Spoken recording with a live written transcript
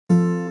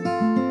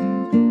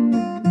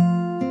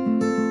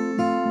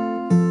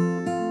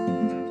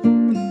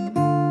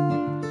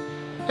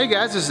Hey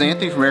guys, this is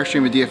Anthony from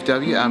Airstream at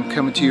DFW. I'm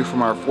coming to you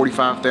from our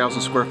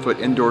 45,000 square foot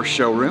indoor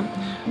showroom.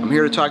 I'm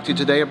here to talk to you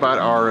today about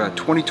our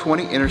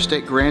 2020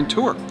 Interstate Grand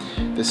Tour.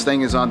 This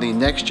thing is on the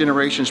next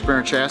generation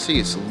Sprinter chassis.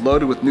 It's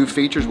loaded with new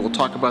features. We'll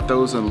talk about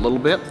those in a little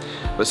bit.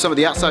 But some of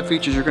the outside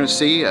features you're going to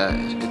see,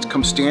 it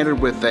comes standard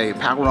with a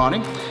power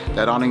awning.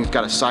 That awning's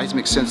got a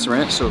seismic sensor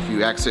in it, so if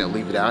you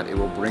accidentally leave it out, it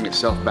will bring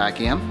itself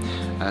back in.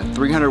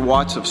 300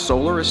 watts of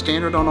solar is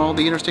standard on all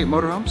the Interstate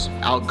motorhomes.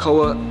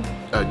 Alcoa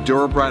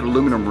Durabright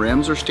aluminum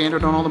rims are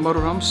standard on all the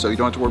motorhomes, so you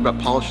don't have to worry about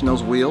polishing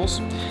those wheels.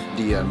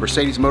 The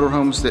Mercedes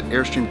motorhomes that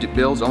Airstream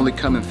builds only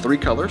come in 3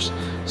 colors,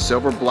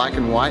 silver, black,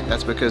 and white.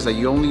 That's because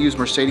they only use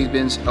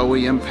Mercedes-Benz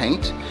OEM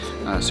paint,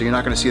 so you're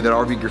not going to see that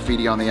RV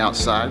graffiti on the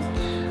outside.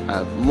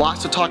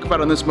 Lots to talk about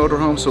on this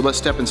motorhome, so let's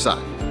step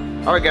inside.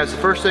 Alright guys, the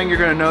first thing you're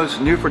going to notice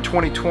new for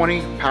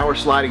 2020, power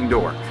sliding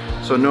door.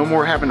 So no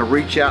more having to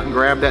reach out and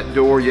grab that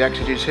door. You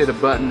actually just hit a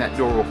button, that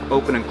door will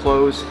open and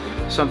close.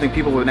 Something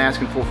people have been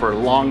asking for a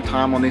long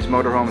time on these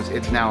motorhomes.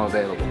 It's now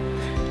available.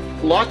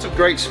 Lots of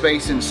great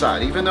space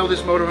inside. Even though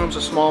this motorhome's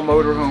a small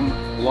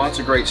motorhome, lots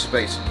of great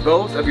space.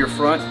 Both of your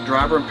front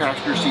driver and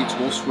passenger seats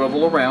will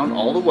swivel around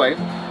all the way.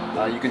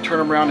 You can turn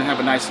them around and have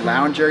a nice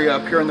lounge area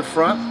up here in the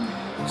front.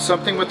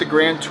 Something with the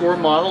Grand Tour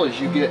model is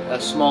you get a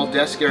small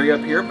desk area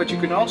up here, but you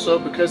can also,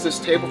 because this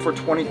table for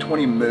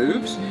 2020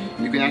 moves,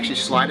 you can actually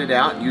slide it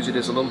out and use it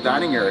as a little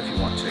dining area if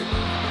you want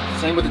to.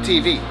 Same with the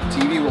TV. The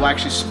TV will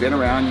actually spin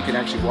around. You can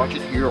actually watch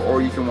it here,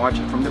 or you can watch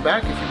it from the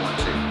back if you want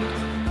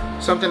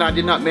to. Something I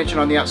did not mention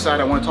on the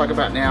outside I want to talk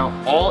about now,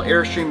 all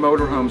Airstream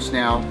motorhomes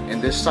now in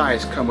this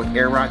size come with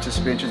air ride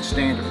suspension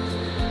standard.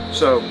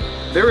 So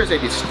there is a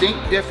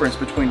distinct difference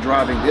between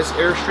driving this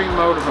Airstream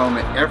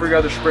motorhome and every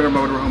other Sprinter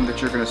motorhome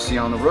that you're going to see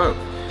on the road.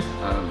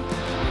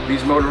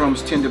 These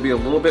motorhomes tend to be a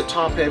little bit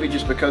top heavy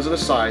just because of the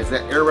size.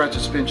 That air ride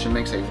suspension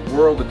makes a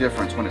world of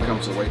difference when it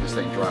comes to the way this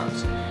thing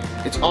drives.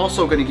 It's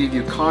also going to give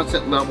you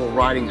constant level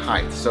riding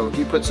height. So if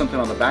you put something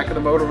on the back of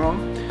the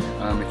motorhome,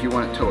 if you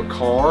want it to a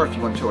car, if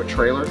you want it to a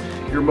trailer,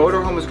 your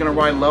motorhome is going to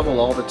ride level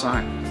all the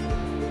time.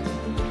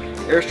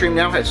 Airstream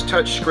now has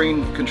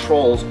touchscreen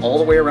controls all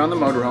the way around the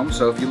motorhome.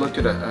 So if you looked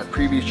at a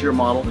previous year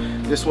model,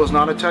 this was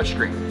not a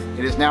touchscreen.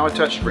 It is now a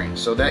touchscreen.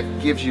 So that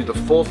gives you the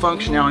full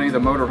functionality of the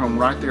motorhome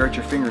right there at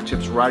your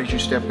fingertips right as you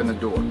step in the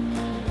door.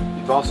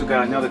 You've also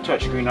got another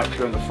touchscreen up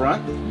here in the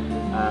front.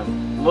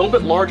 A little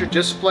bit larger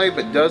display,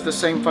 but does the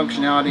same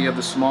functionality of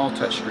the small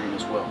touchscreen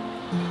as well.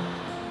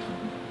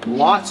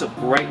 Lots of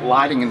great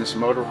lighting in this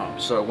motorhome.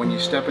 So when you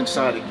step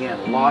inside,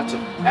 again, lots of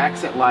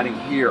accent lighting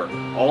here,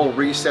 all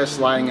recessed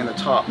lighting in the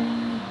top.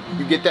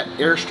 You get that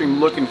Airstream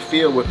look and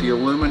feel with the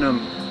aluminum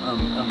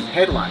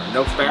headliner,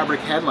 no fabric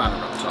headliner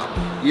on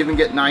top. You even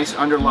get nice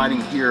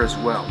underlighting here as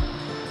well.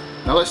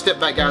 Now let's step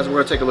back, guys. We're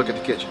going to take a look at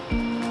the kitchen.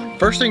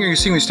 First thing you're going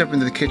to see when you step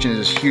into the kitchen is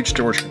this huge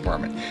storage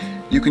compartment.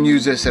 You can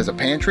use this as a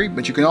pantry,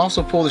 but you can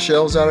also pull the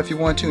shelves out if you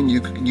want to, and you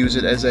can use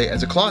it as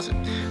a closet.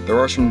 There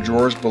are some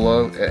drawers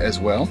below as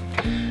well.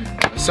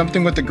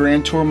 Something with the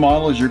Grand Tour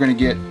model is you're going to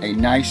get a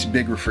nice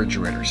big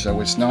refrigerator.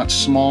 So it's not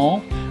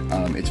small,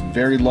 it's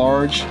very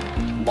large,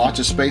 lots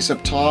of space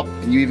up top,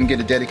 and you even get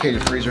a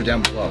dedicated freezer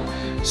down below.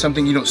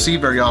 Something you don't see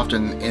very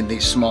often in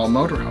these small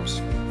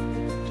motorhomes.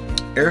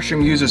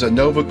 Airstream uses a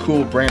Nova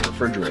Cool brand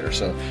refrigerator.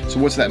 So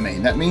what's that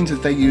mean? That means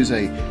that they use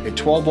a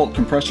 12-volt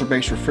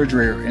compressor-based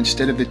refrigerator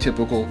instead of the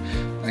typical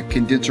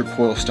condenser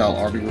coil style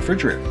RV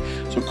refrigerator.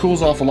 So it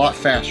cools off a lot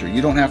faster.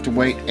 You don't have to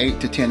wait 8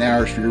 to 10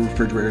 hours for your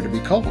refrigerator to be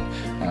cold.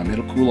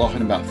 It'll cool off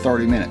in about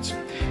 30 minutes.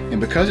 And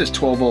because it's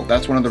 12 volt,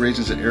 that's one of the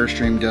reasons that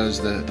Airstream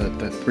does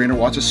the 300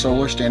 watts of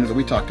solar standard that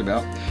we talked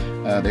about.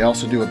 They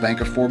also do a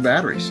bank of 4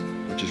 batteries,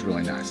 which is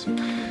really nice.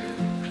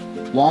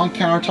 Long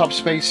countertop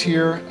space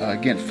here.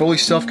 Again, fully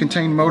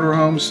self-contained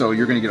motorhome, so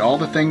you're going to get all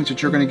the things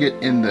that you're going to get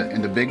in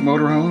the big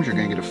motorhomes. You're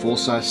going to get a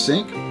full-size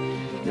sink.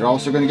 You're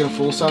also going to get a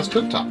full-size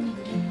cooktop.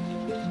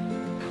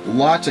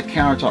 Lots of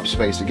countertop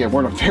space. Again,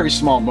 we're in a very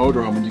small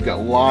motorhome, and you've got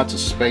lots of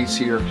space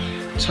here.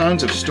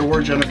 Tons of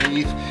storage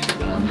underneath.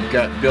 You've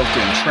got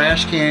built-in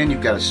trash can.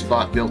 You've got a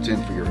spot built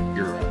in for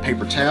your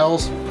paper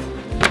towels.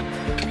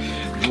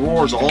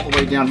 Drawers all the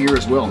way down here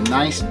as well.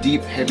 Nice,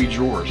 deep, heavy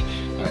drawers.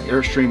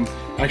 Airstream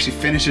actually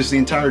finishes the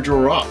entire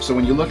drawer off. So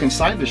when you look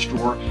inside this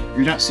drawer,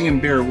 you're not seeing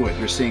bare wood,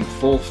 you're seeing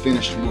full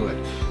finished wood.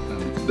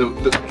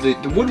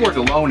 The woodwork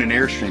alone in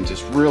Airstreams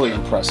is really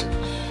impressive.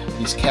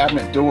 These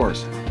cabinet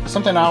doors,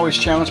 something I always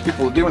challenge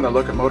people to do when they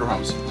look at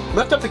motorhomes.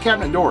 Lift up the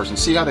cabinet doors and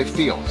see how they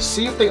feel.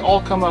 See if they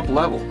all come up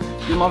level.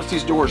 You'll notice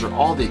these doors are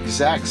all the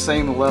exact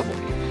same level.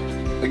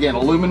 Again,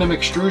 aluminum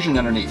extrusion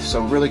underneath,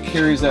 so it really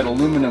carries that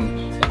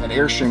aluminum, that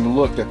Airstream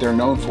look that they're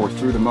known for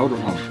through the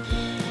motorhome.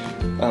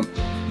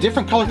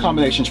 Different color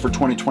combinations for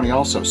 2020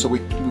 also, so we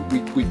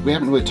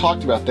haven't really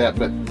talked about that,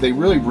 but they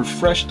really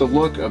refreshed the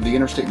look of the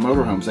Interstate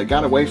motorhomes. They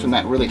got away from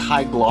that really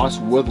high gloss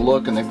wood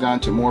look, and they've gone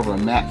to more of a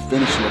matte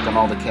finish look on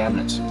all the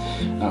cabinets.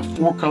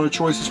 4 color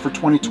choices for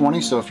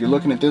 2020, so if you're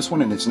looking at this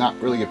one and it's not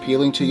really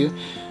appealing to you,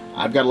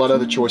 I've got a lot of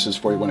other choices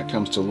for you when it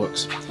comes to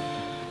looks.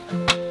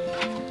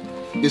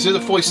 This is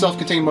a fully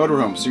self-contained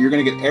motorhome, so you're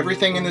going to get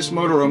everything in this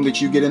motorhome that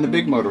you get in the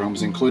big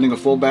motorhomes, including a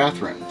full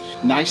bathroom.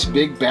 Nice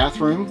big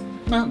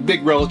bathroom, well,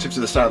 big relative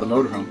to the side of the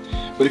motorhome,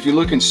 but if you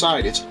look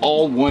inside, it's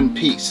all one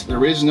piece.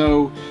 There is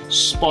no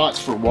spots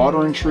for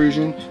water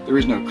intrusion, there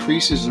is no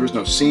creases, there is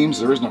no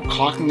seams, there is no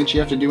caulking that you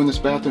have to do in this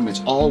bathroom.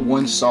 It's all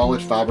one solid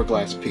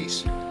fiberglass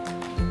piece.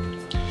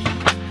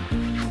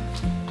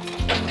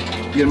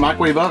 You get a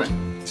microwave oven.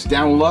 It's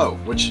down low,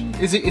 which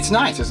is it's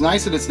nice. It's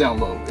nice that it's down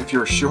low. If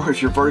you're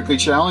vertically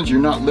challenged,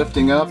 you're not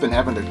lifting up and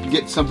having to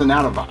get something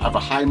out of a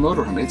high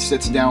motorhome. It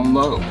sits down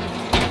low.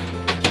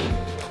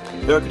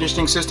 The air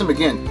conditioning system,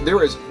 again,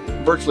 there is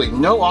virtually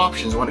no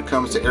options when it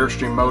comes to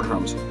Airstream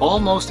motorhomes.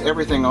 Almost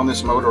everything on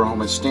this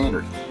motorhome is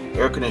standard.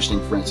 Air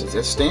conditioning, for instance,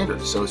 it's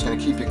standard, so it's going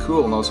to keep you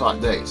cool on those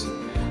hot days.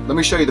 Let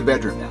me show you the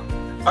bedroom now.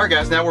 Alright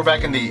guys, now we're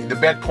back in the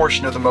bed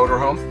portion of the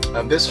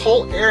motorhome. This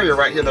whole area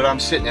right here that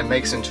I'm sitting in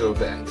makes into a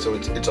bed. So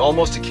it's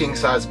almost a king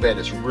size bed.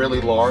 It's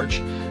really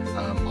large.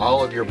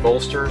 All of your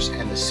bolsters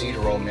and the seat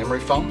are all memory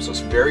foam, so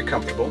it's very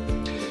comfortable.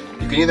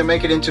 You can either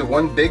make it into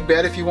one big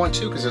bed if you want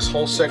to, because this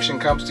whole section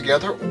comes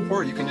together,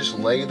 or you can just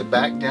lay the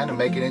back down and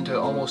make it into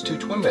almost 2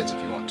 twin beds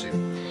if you want to.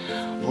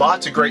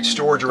 Lots of great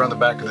storage around the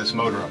back of this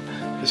motorhome.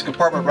 This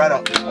compartment right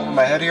up over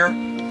my head here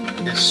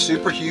is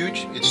super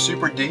huge. It's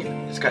super deep.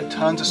 It's got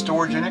tons of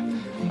storage in it.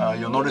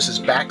 You'll notice it's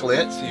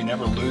backlit, so you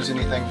never lose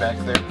anything back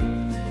there.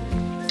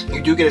 You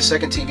do get a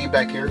second TV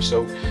back here,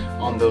 so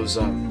on those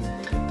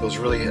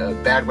really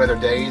bad weather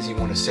days, you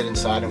want to sit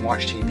inside and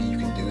watch TV, you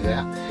can do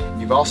that.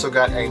 You've also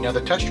got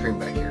another touchscreen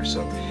back here,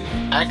 so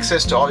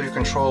access to all your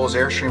controls.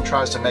 Airstream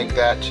tries to make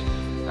that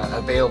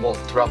available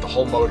throughout the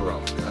whole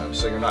motorhome,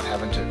 so you're not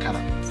having to kind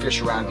of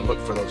fish around and look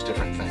for those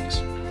different things.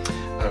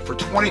 For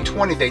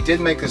 2020, they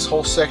did make this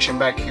whole section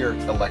back here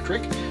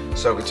electric,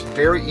 so it's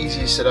very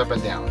easy to sit up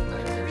and down.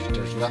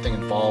 There's nothing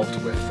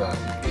involved with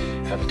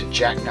having to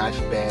jackknife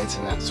beds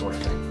and that sort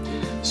of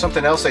thing.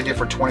 Something else they did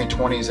for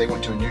 2020 is they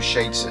went to a new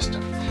shade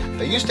system.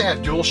 They used to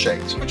have dual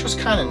shades, which was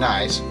kind of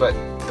nice, but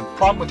the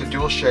problem with the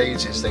dual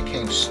shades is they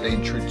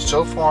intrude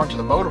so far into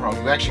the motorhome,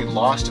 you actually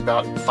lost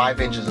about 5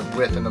 inches of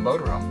width in the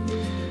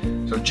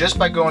motorhome. So just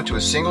by going to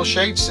a single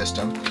shade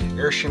system,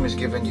 Airstream has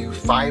given you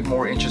 5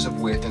 more inches of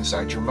width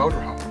inside your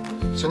motorhome.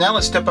 So now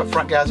let's step up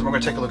front, guys, and we're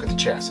going to take a look at the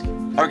chassis.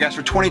 Alright guys,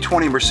 for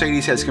 2020,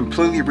 Mercedes has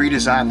completely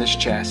redesigned this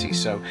chassis,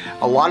 so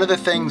a lot of the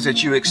things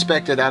that you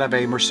expected out of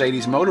a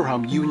Mercedes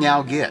motorhome, you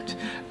now get.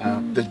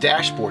 The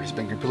dashboard has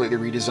been completely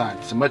redesigned.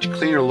 It's a much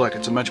cleaner look.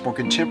 It's a much more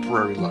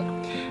contemporary look.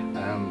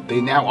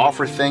 They now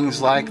offer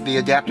things like the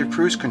adaptive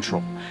cruise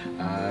control,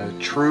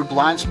 true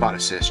blind spot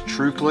assist,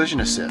 true collision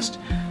assist,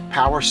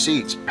 power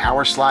seats,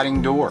 power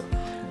sliding door,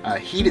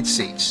 heated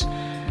seats.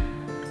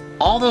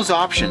 All those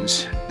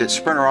options that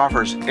Sprinter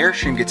offers,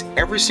 Airstream gets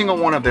every single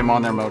one of them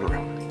on their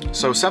motorhome.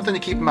 So something to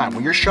keep in mind,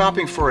 when you're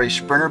shopping for a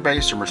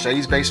Sprinter-based or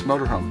Mercedes-based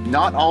motorhome,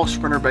 not all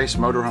Sprinter-based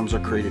motorhomes are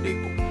created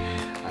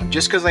equal.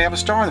 Just because they have a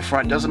star in the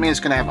front doesn't mean it's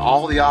going to have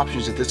all the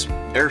options that this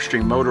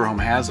Airstream motorhome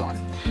has on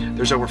it.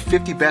 There's over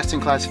 50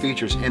 best-in-class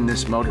features in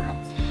this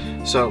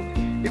motorhome. So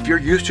if you're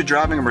used to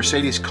driving a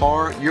Mercedes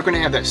car, you're going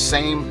to have that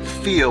same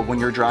feel when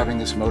you're driving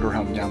this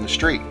motorhome down the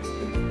street.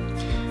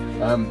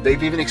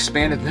 They've even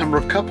expanded the number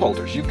of cup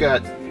holders. You've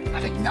got,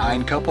 I think,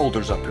 9 cup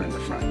holders up here in the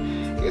front.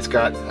 It's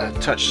got a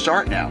touch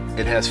start now.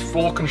 It has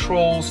full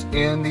controls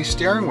in the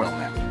steering wheel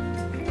now.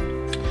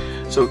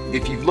 So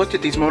if you've looked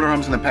at these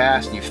motorhomes in the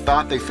past and you've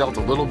thought they felt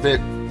a little bit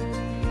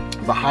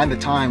behind the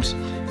times,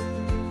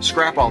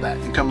 scrap all that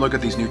and come look at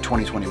these new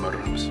 2020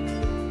 motorhomes.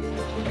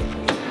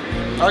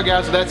 Alright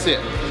guys, so that's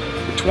it.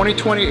 The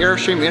 2020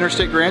 Airstream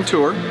Interstate Grand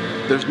Tour.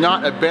 There's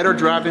not a better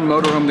driving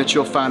motorhome that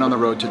you'll find on the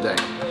road today.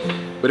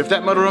 But if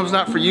that motorhome's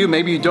not for you,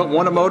 maybe you don't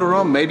want a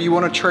motorhome, maybe you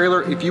want a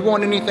trailer, if you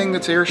want anything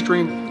that's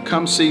Airstream,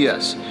 come see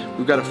us.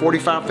 We've got a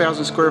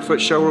 45,000 square foot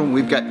showroom.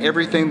 We've got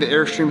everything that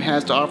Airstream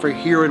has to offer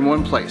here in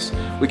one place.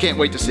 We can't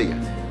wait to see you.